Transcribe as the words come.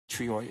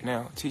tree oil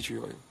now. Tea tree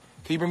oil.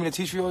 Can you bring me the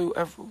tea tree oil,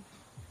 Afro?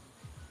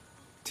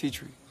 Tea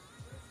tree.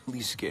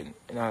 Oily skin,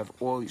 and I have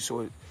oily,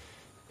 so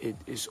it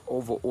is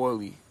over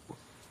oily.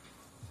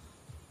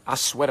 I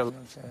sweat a lot, you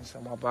know what I'm saying?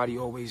 So my body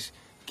always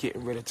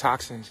getting rid of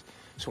toxins.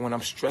 So when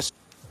I'm stressed,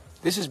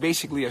 this is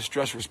basically a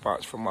stress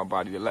response from my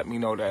body to let me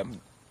know that, you know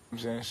what I'm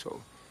saying?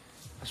 So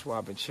that's why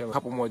I've been chilling. A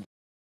couple more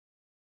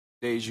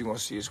days, you're gonna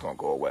see it's gonna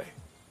go away.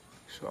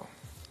 So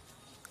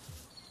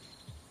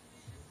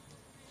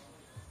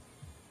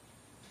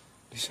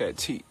they said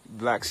tea,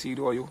 black seed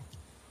oil.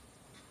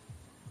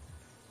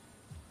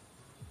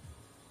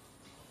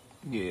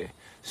 Yeah,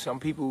 some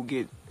people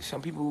get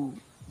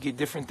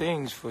different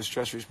things for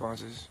stress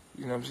responses.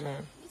 You know what I'm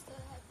saying? You still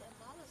have that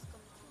mollusk too.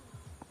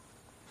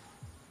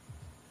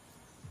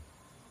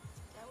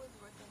 That was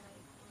working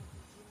like in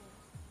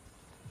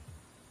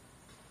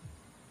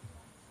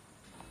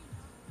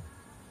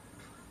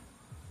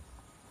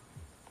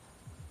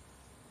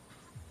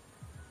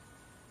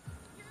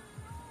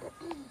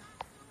the beginning.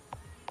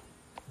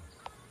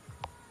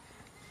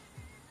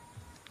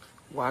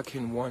 Why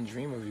can one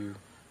dream of you?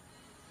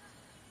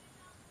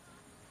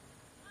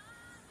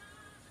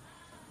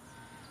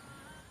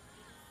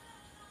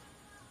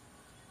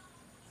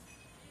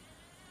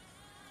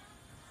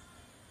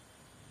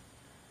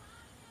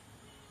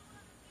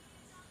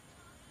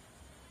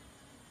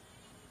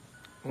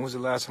 When was the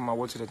last time I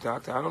went to the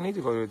doctor? I don't need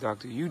to go to the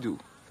doctor. You do.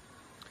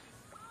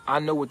 I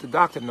know what the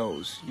doctor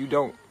knows. You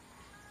don't.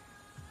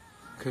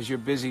 Because you're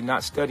busy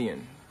not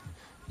studying.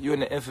 You're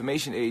in the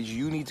information age.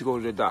 You need to go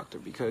to the doctor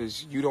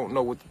because you don't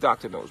know what the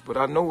doctor knows. But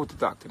I know what the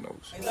doctor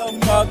knows. Why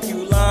the fuck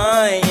you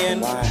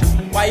lying?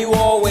 Why you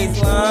always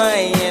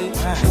lying?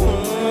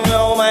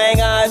 Oh my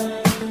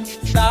God.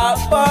 Stop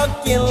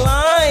fucking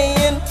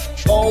lying.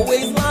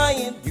 Always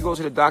lying. You go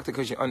to the doctor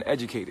because you're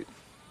uneducated.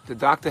 The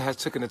doctor has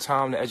taken the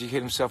time to educate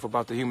himself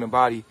about the human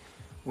body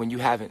when you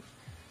haven't.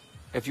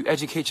 If you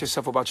educate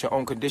yourself about your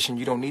own condition,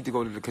 you don't need to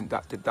go to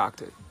the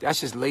doctor.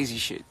 That's just lazy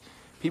shit.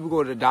 People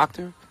go to the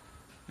doctor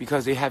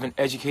because they haven't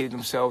educated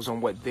themselves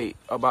on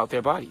about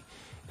their body.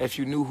 If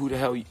you knew who the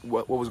hell,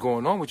 what was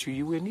going on with you,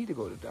 you wouldn't need to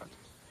go to the doctor.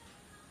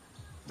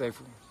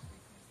 Thankful.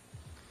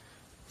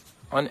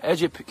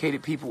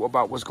 Uneducated people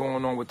about what's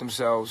going on with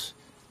themselves,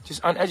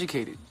 just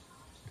uneducated.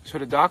 So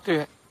the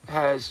doctor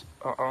has,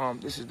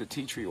 this is the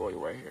tea tree oil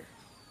right here.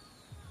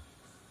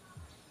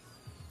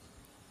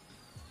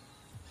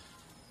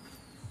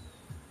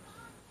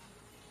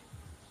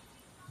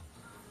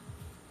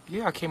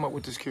 Yeah, I came up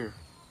with this cure.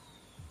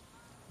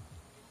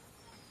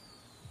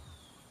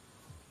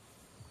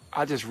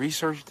 I just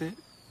researched it.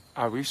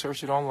 I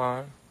researched it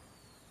online.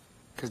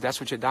 Because that's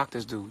what your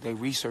doctors do. They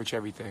research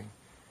everything.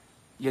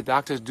 Your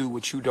doctors do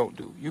what you don't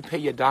do. You pay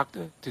your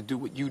doctor to do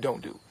what you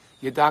don't do.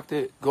 Your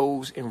doctor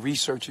goes and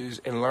researches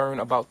and learns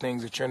about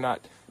things that you're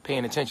not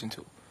paying attention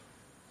to.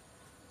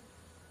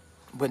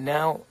 But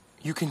now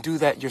you can do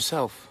that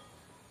yourself.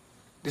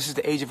 This is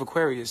the age of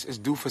Aquarius. It's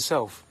do for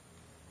self.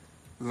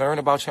 Learn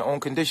about your own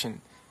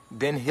condition.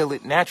 Then heal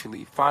it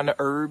naturally. Find the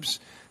herbs,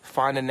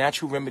 find the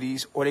natural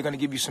remedies, or they're going to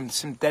give you some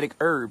synthetic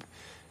herb.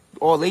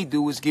 All they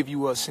do is give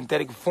you a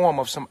synthetic form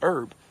of some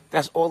herb.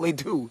 That's all they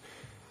do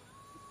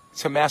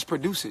to mass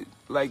produce it.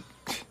 Like,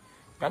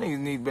 I think you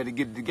need better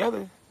get it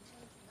together.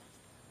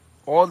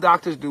 All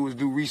doctors do is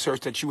do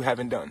research that you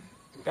haven't done.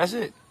 That's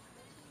it.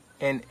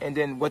 And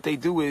then what they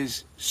do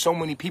is so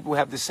many people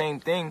have the same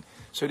thing,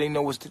 so they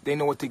know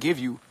what to give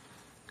you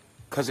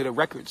because of the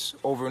records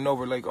over and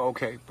over. Like,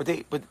 okay, but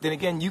then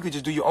again, you could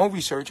just do your own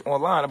research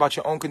online about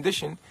your own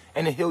condition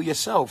and then heal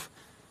yourself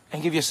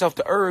and give yourself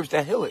the herbs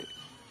that heal it.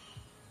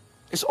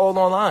 It's all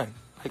online.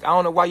 Like, I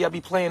don't know why y'all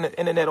be playing the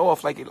internet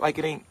off like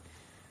it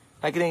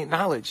ain't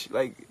knowledge.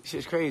 Like,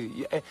 shit's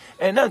crazy. And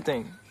another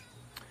thing,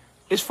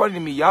 it's funny to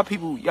me,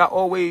 y'all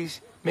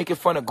always making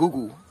fun of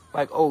Google.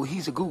 Like, oh,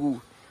 he's a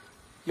Google.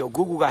 Yo,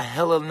 Google got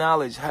hella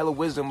knowledge, hella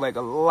wisdom, like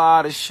a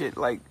lot of shit.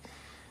 Like,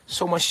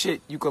 so much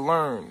shit you could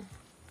learn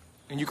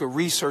and you could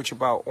research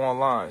about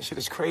online. Shit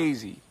is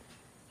crazy.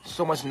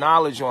 So much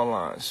knowledge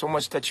online. So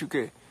much that you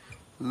could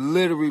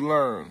literally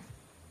learn.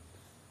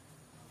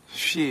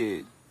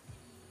 Shit.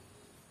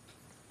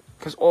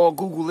 Because all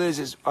Google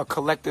is a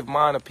collective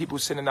mind of people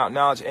sending out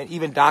knowledge. And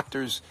even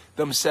doctors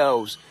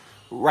themselves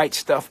write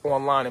stuff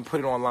online and put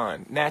it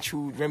online.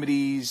 Natural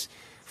remedies,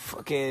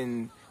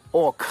 fucking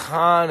all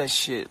kind of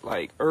shit.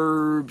 Like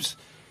herbs,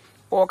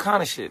 all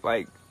kind of shit.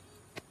 Like,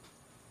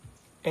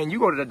 and you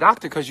go to the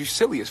doctor because you're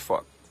silly as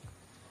fuck.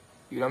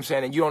 You know what I'm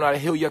saying? And you don't know how to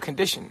heal your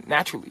condition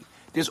naturally.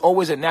 There's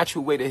always a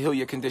natural way to heal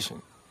your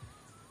condition.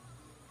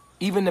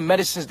 Even the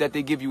medicines that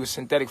they give you is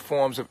synthetic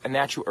forms of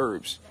natural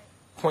herbs.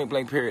 Point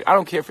blank period. I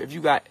don't care if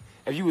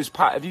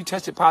you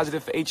tested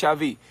positive for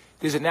HIV,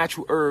 there's a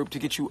natural herb to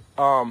get you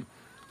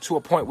to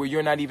a point where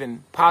you're not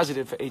even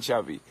positive for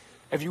HIV.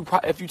 If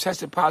you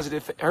tested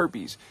positive for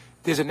herpes,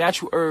 there's a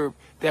natural herb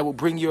that will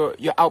bring your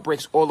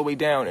outbreaks all the way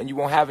down and you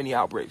won't have any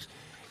outbreaks.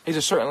 There's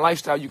a certain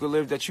lifestyle you can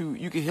live that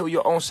you can heal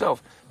your own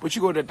self. But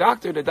you go to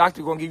the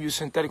doctor gonna give you a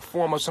synthetic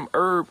form of some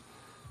herb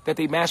that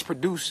they mass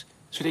produce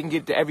so they can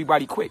get it to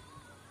everybody quick.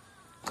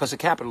 because of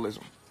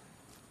capitalism.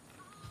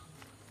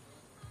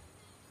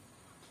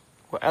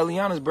 Well,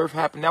 Eliana's birth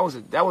happened.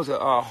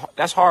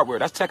 That's hardware.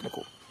 That's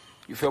technical.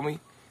 You feel me?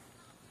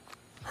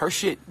 Her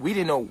shit, we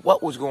didn't know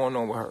what was going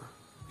on with her.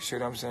 You see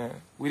what I'm saying?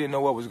 We didn't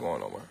know what was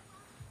going on with her.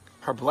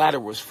 Her bladder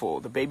was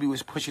full. The baby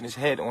was pushing his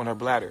head on her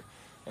bladder,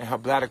 and her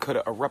bladder could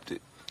have erupted.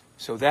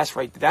 So that's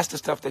right. That's the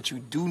stuff that you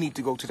do need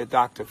to go to the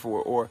doctor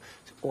for,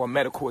 or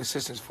medical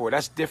assistance for.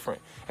 That's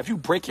different. If you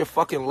break your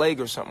fucking leg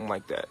or something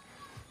like that,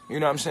 you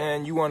know what I'm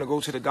saying? You want to go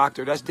to the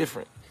doctor. That's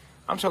different.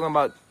 I'm talking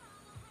about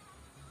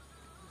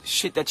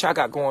shit that y'all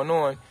got going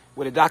on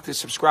where the doctor's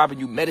subscribing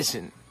you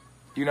medicine.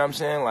 You know what I'm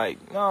saying?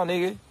 Like, no,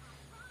 nigga.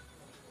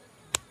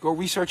 Go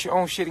research your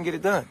own shit and get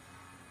it done.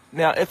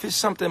 Now, if it's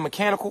something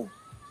mechanical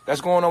that's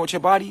going on with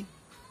your body,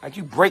 like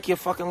you break your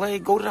fucking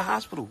leg, go to the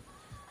hospital.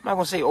 I'm not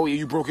going to say, oh, yeah,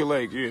 you broke your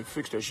leg. Yeah,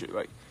 fix that shit.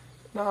 Like,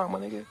 nah, my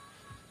nigga.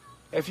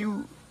 If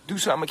you do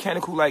something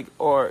mechanical, like,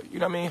 or, you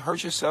know what I mean,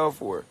 hurt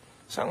yourself or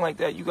something like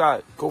that, you got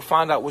to go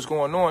find out what's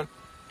going on.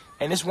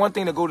 And it's one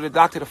thing to go to the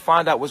doctor to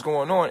find out what's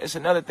going on. It's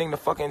another thing to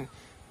fucking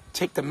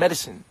take the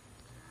medicine.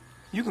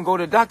 You can go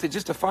to the doctor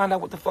just to find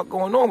out what the fuck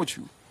going on with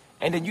you.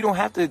 And then you don't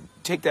have to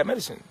take that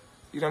medicine.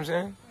 You know what I'm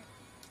saying?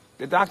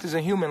 The doctor's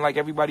a human like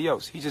everybody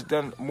else. He's just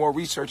done more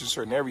research in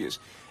certain areas.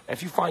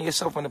 If you find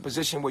yourself in a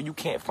position where you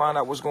can't find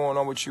out what's going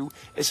on with you,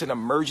 it's an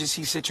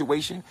emergency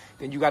situation,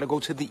 then you got to go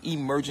to the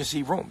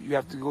emergency room. You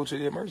have to go to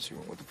the emergency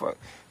room. What the fuck?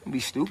 Don't be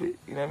stupid.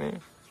 You know what I mean?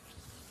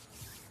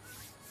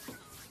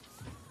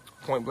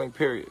 Point blank,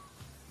 period.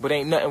 But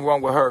ain't nothing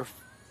wrong with her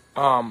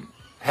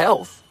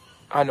health.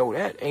 I know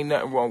that. Ain't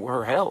nothing wrong with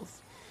her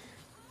health.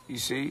 You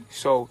see?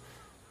 So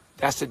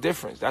that's the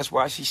difference. That's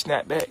why she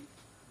snapped back.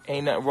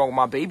 Ain't nothing wrong with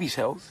my baby's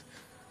health.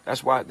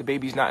 That's why the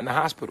baby's not in the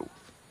hospital.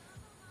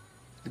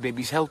 The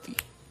baby's healthy.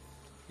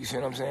 You see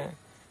what I'm saying?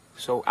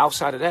 So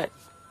outside of that,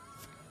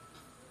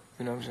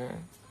 you know what I'm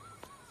saying?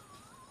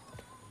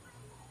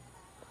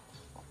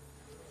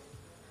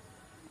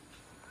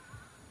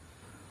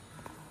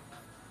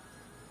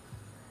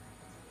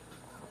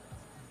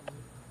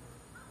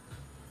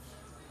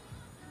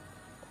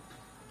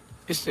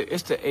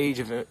 It's the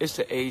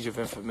age of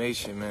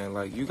information, man.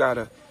 Like you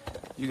gotta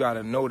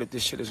know that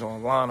this shit is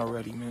online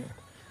already, man.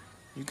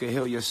 You can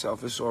heal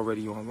yourself. It's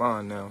already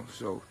online now.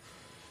 So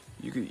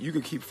you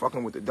could keep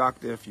fucking with the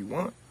doctor if you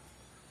want.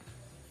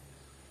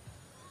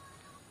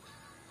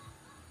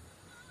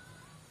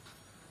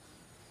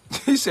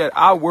 He said,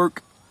 I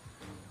worked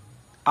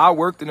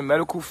in the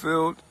medical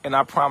field, and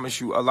I promise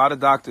you, a lot of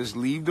doctors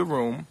leave the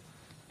room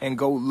and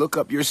go look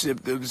up your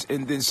symptoms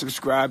and then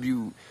subscribe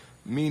you,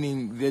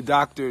 meaning the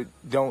doctor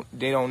don't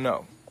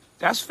know.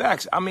 That's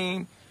facts. I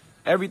mean,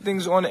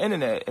 everything's on the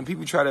internet, and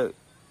people try to.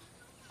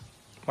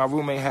 My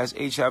roommate has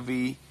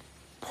HIV,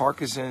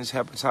 Parkinson's,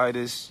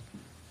 hepatitis.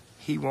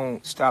 He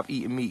won't stop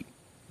eating meat.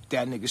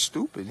 That nigga's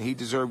stupid. He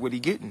deserved what he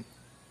getting.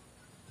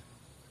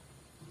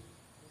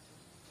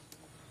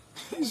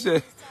 She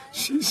said,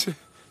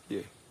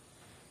 yeah.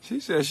 She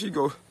said she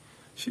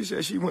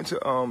went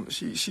to,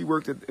 she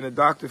worked in a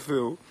doctor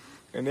field,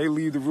 and they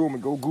leave the room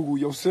and go Google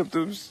your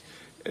symptoms,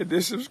 and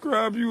then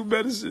subscribe you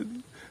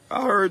medicine.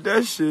 I heard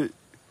that shit.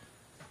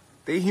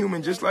 They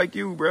human just like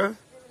you, bruh.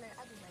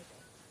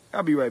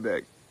 I'll be right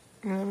back.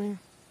 You know what I mean?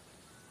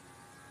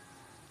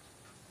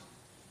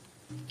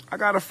 I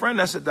got a friend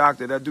that's a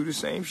doctor that do the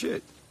same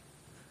shit.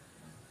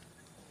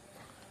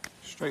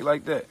 Straight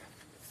like that.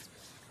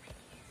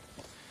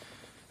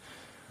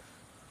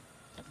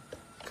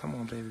 Come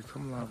on, baby.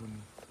 Come live with me.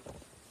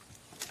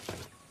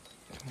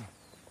 Come on.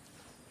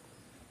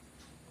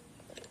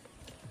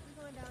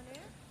 You going down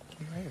there?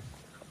 I'm right here.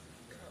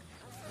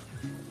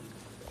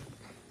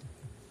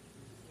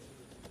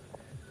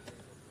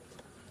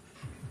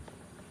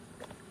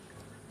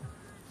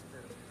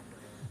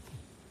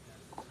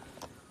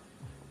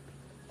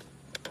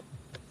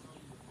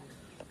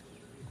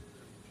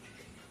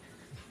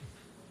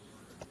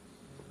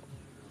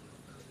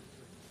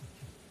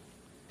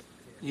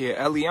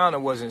 Yeah,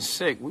 Eliana wasn't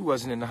sick. We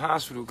wasn't in the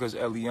hospital because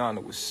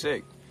Eliana was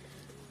sick.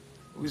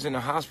 We was in the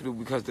hospital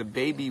because the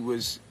baby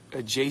was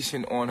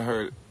adjacent on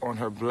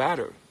her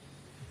bladder.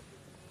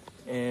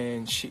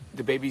 And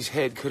the baby's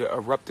head could have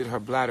erupted her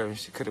bladder.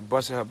 She could have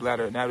busted her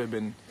bladder, and that would have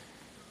been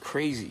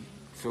crazy.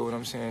 Feel what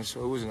I'm saying?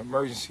 So it was an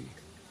emergency.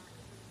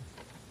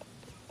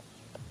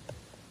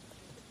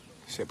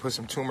 She said, put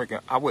some turmeric in.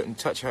 I wouldn't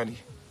touch honey.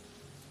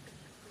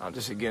 I'm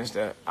just against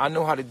that. I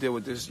know how to deal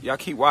with this. Y'all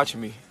keep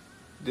watching me.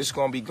 This is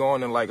going to be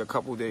gone in like a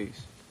couple days.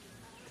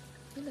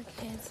 You look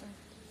handsome.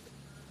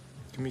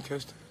 Give me a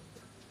kiss.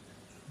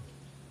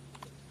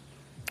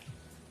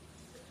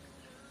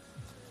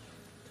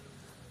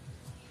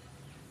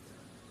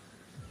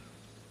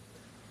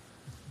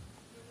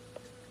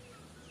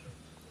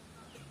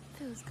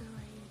 Feels good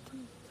right here,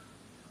 too.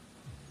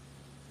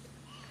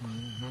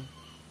 Mm-hmm.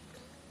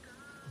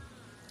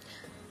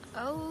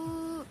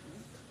 Oh,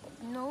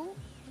 no.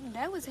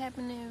 That was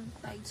happening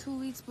like 2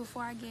 weeks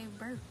before I gave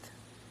birth.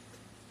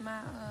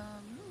 My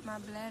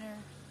bladder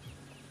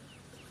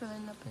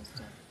filling up and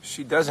stuff.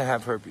 She doesn't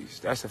have herpes.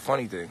 That's the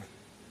funny thing.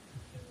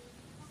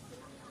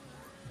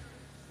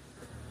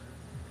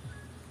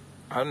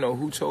 I don't know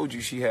who told you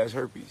she has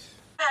herpes.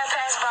 Had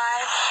passed by,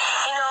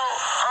 you know,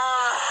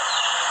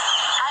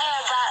 I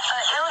had got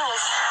an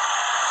illness,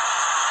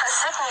 a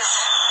sickness,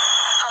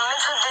 a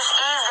mental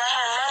disease that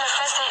had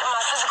manifested in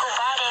my physical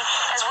body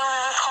as what we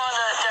would call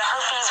the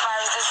herpes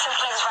virus, the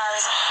simplex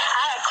virus.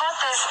 I had caught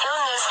this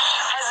illness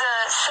as a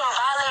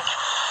symbolic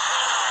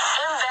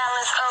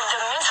imbalance of the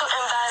mental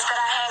imbalance that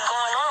I had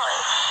going on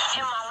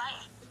in my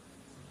life.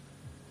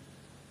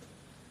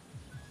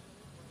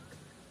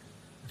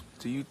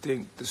 Do you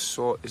think the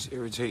salt is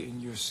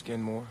irritating your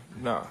skin more?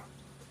 Nah.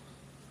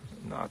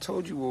 Nah, I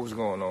told you what was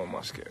going on with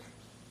my skin.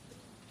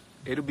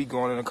 It'll be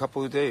gone in a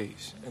couple of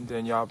days, and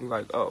then y'all be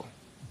like, oh.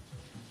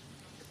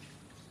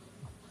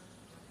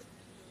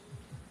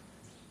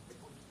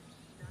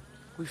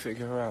 We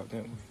figured her out,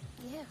 didn't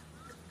we? Yeah.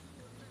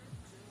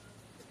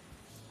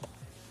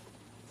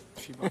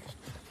 She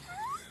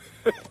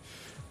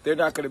They're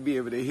not going to be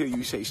able to hear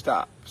you say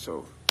stop,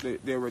 so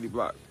they're already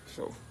blocked,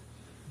 so.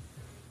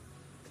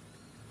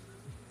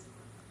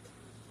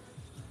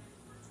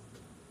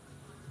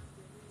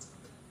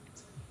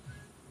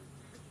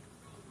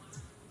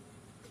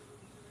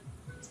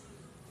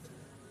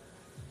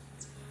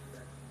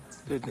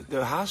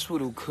 The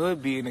hospital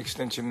could be an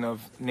extension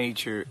of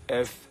nature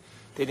if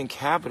they didn't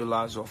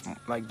capitalize off,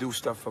 like do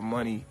stuff for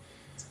money.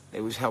 They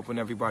was helping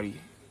everybody.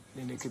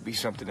 Then it could be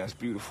something that's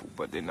beautiful,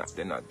 but they're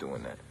not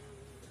doing that.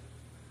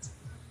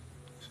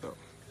 So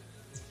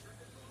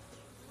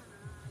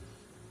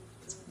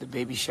the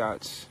baby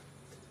shots.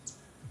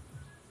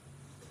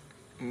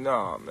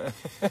 Nah, man.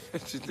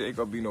 There ain't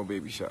gonna be no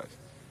baby shots.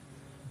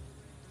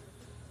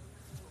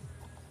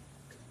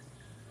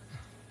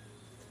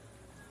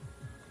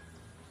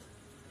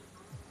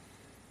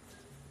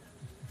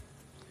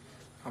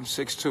 I'm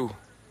 6'2".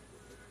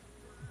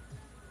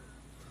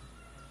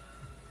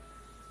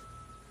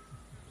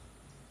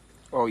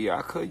 Oh yeah,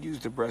 I could use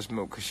the breast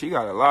milk because she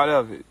got a lot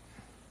of it.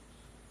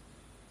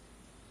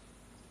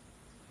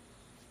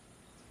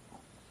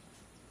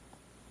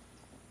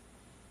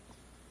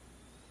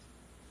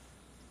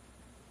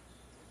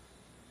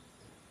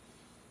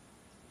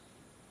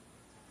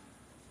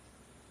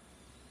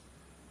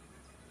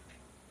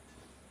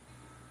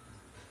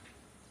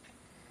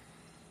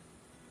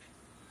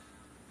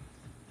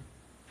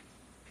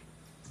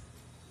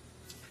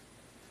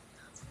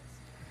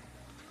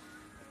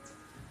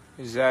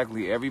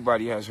 Exactly.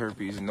 Everybody has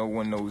herpes. No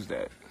one knows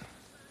that.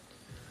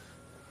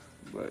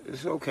 But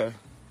it's okay.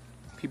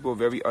 People are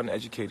very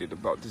uneducated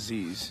about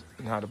disease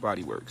and how the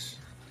body works.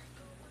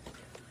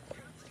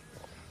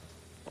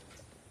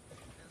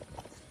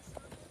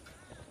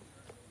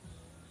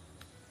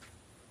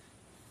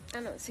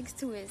 I know,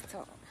 6'2" is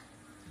tall.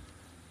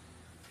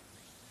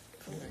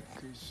 Yeah,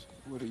 'cause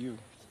what are you?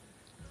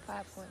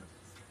 5'1".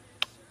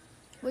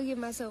 We'll give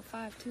myself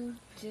 5'2"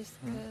 just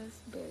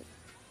because, but...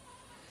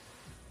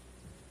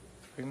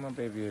 Bring my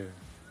baby here.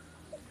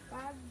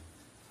 5'1".